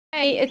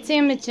Hey, it's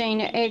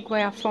Imogene at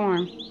Eggwell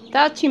Farm.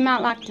 Thought you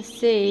might like to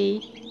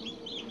see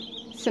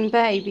some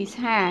babies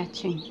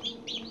hatching.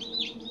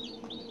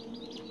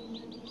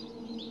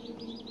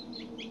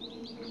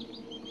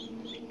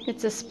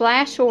 It's a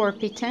Splash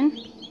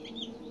Orpington.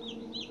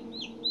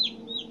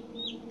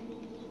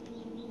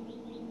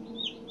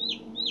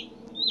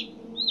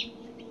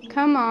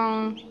 Come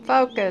on,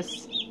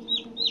 focus.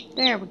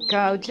 There we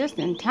go, just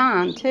in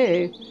time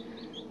too.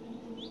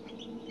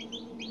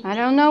 I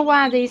don't know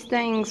why these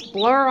things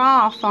blur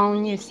off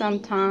on you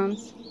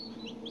sometimes.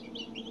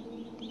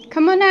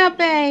 Come on now,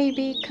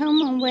 baby.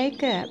 Come on,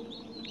 wake up.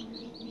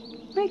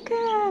 Wake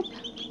up.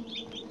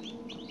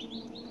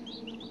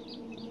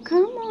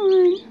 Come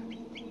on.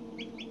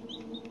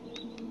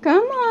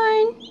 Come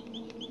on.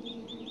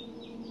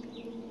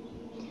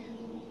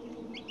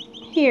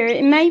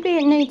 Here, maybe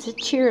it needs a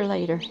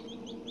cheerleader.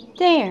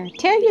 There,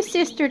 tell your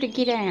sister to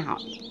get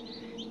out.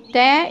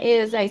 That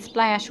is a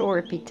Splash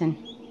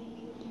Orpington.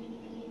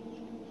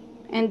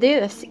 And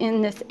this,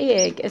 in this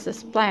egg, is a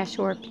Splash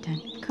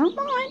Orpington. Come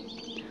on.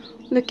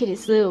 Look at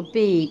his little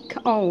beak.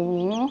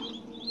 Oh.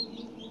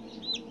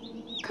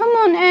 Come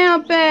on now,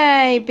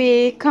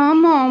 baby.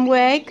 Come on,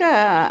 wake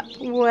up.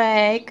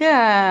 Wake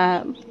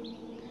up.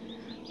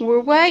 We're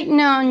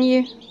waiting on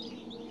you.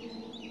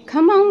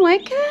 Come on,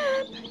 wake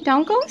up.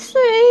 Don't go to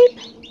sleep.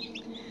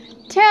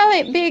 Tell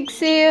it, big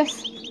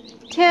sis.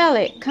 Tell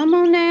it. Come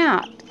on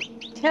out.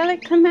 Tell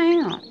it come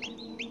out.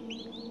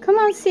 Come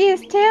on,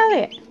 sis. Tell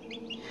it.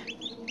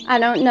 I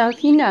don't know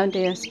if you know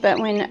this, but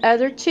when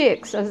other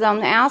chicks is on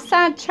the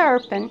outside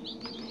chirping,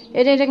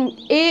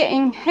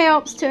 it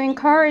helps to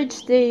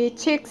encourage the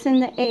chicks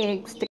in the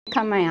eggs to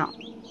come out.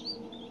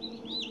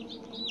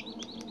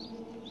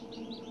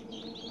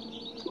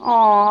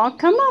 Aw,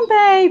 come on,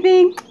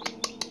 baby.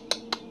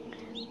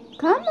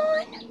 Come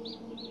on.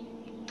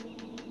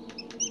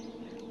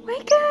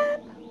 Wake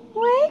up.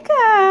 Wake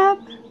up.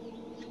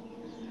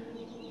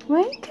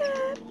 Wake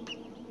up.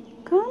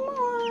 Come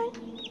on.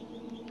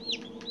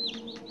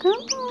 Come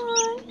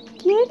on.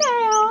 Get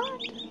out.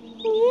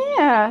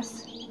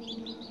 Yes.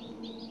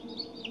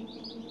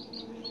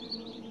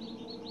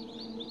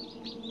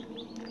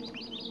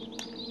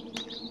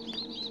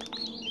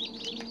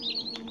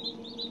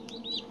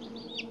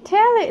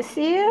 Tell it,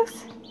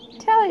 sis.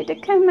 Tell it to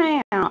come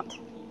out.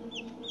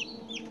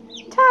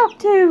 Talk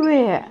to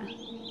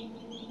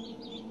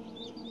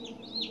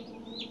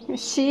it.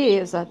 She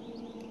is a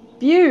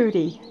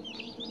beauty.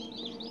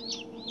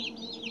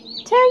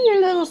 Tell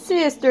your little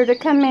sister to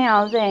come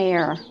out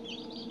there.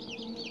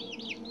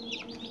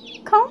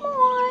 Come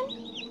on.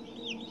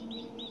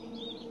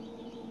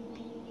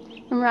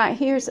 And right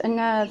here's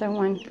another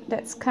one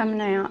that's coming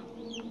out.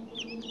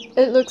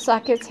 It looks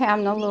like it's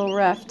having a little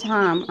rough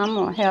time. I'm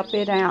going to help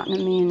it out in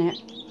a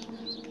minute.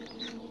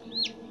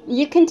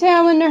 You can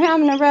tell when they're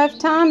having a rough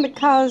time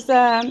because,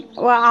 well,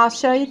 I'll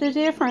show you the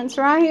difference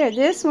right here.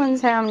 This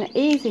one's having an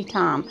easy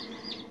time.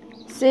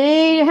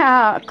 See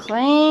how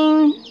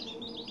clean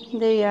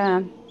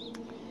the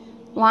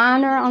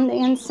liner on the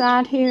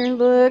inside here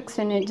looks,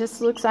 and it just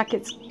looks like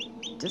it's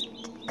just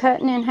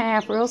cutting in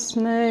half real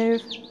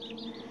smooth.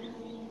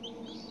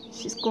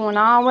 She's going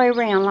all the way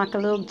around like a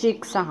little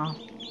jigsaw.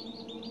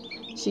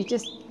 She's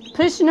just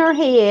pushing her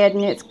head,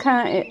 and it's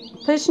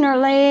pushing her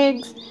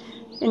legs,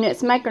 and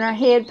it's making her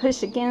head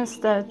push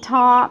against the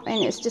top,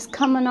 and it's just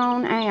coming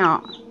on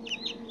out.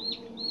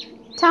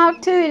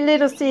 Talk to it,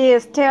 little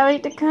sis. Tell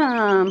it to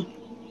come.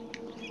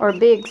 Or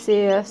big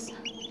sis.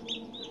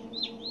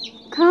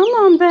 Come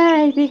on,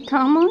 baby.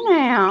 Come on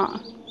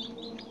out.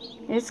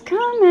 It's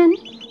coming.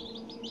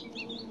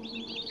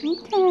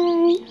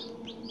 Okay.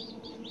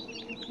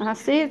 I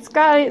see it's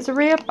got its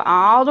rip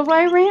all the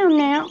way around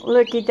now.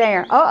 Looky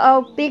there.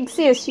 Uh-oh, big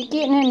sis, you're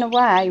getting in the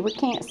way. We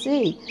can't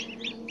see.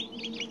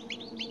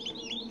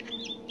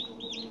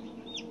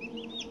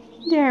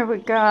 There we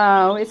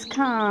go. It's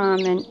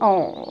coming.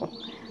 Oh,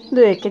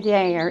 look at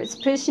there. It's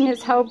pushing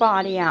its whole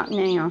body out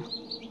now.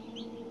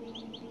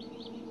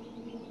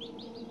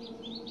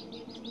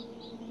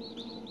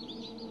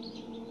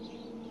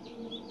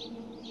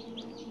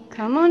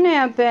 Come on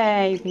now,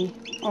 baby.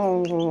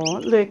 Oh,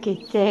 look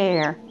at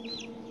there.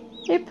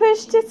 It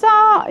pushed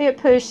itself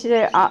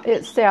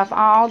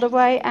all the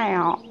way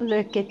out.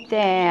 Look at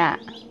that.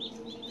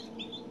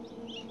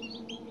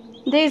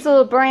 These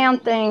little brown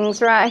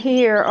things right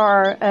here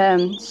are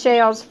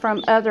shells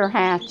from other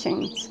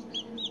hatchings,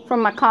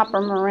 from my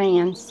copper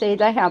moran. See,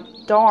 they have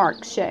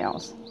dark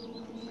shells.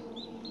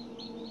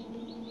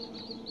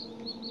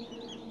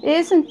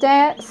 Isn't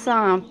that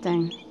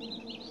something?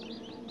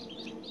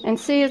 And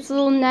see its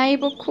little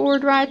navel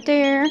cord right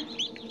there?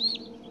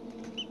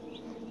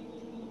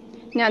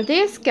 Now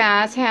this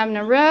guy's having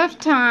a rough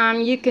time,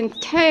 you can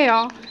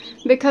tell,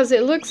 because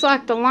it looks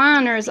like the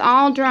liner is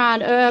all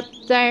dried up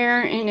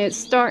there and it's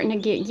starting to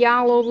get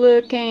yellow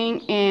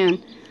looking,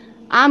 and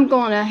I'm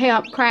going to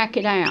help crack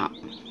it out.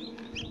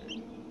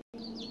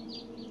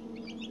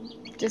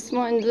 Just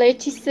wanted to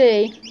let you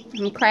see.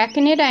 I'm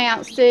cracking it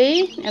out,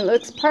 see? It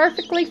looks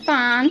perfectly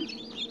fine.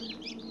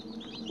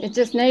 It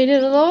just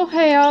needed a little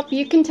help.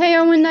 You can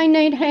tell when they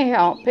need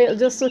help. It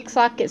just looks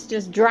like it's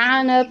just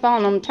drying up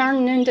on them,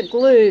 turning into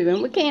glue,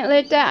 and we can't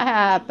let that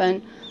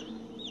happen.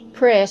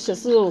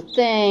 Precious little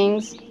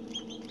things.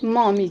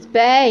 Mommy's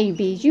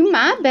babies. You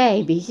my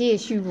babies.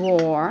 Yes, you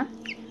are.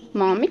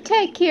 Mommy,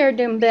 take care of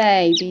them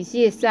babies.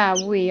 Yes, I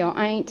will.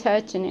 I ain't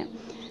touching it.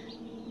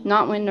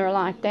 Not when they're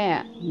like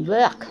that.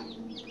 Look.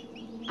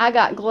 I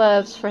got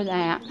gloves for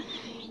that.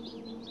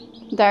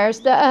 There's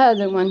the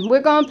other one.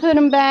 We're going to put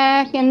them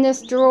back in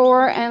this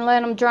drawer and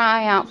let them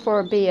dry out for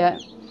a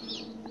bit.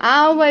 I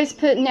always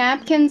put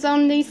napkins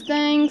on these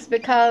things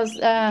because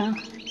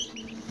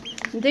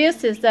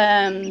this is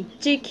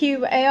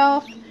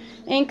GQF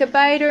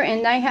incubator,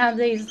 and they have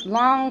these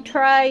long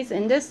trays,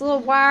 and this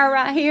little wire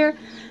right here,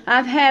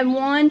 I've had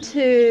one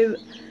to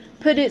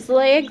put its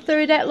leg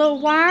through that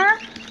little wire,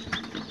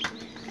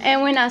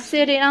 and when I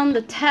sit it on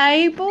the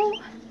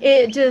table,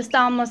 it just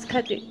almost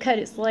cut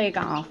its leg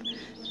off.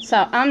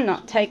 So I'm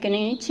not taking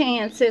any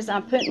chances.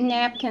 I'm putting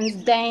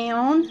napkins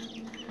down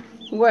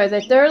where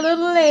their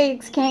little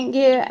legs can't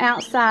get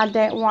outside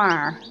that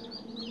wire.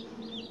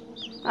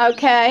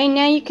 Okay,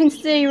 now you can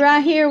see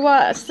right here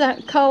what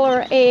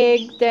color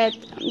egg that,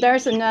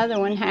 there's another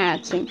one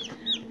hatching.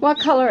 What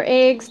color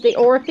eggs the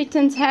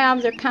Orpingtons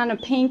have. They're kind of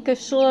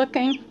pinkish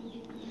looking.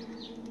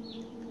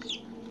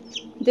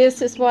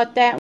 This is what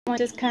that one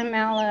just came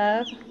out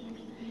of.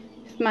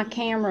 If my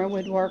camera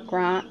would work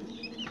right.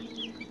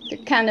 They're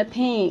kind of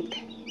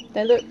pink.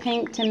 They look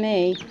pink to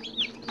me.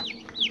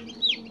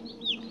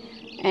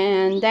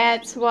 And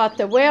that's what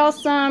the Well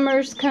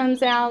Summers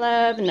comes out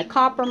of, and the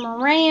Copper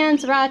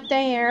Morans right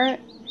there,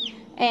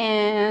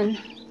 and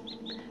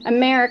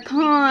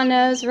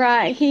Americanas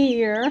right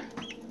here.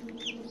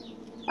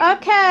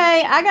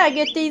 Okay, I gotta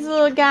get these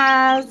little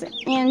guys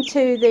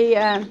into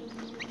the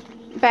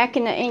back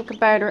in the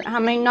incubator. I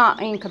mean,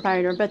 not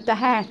incubator, but the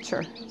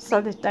hatcher,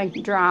 so that they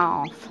can dry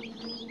off.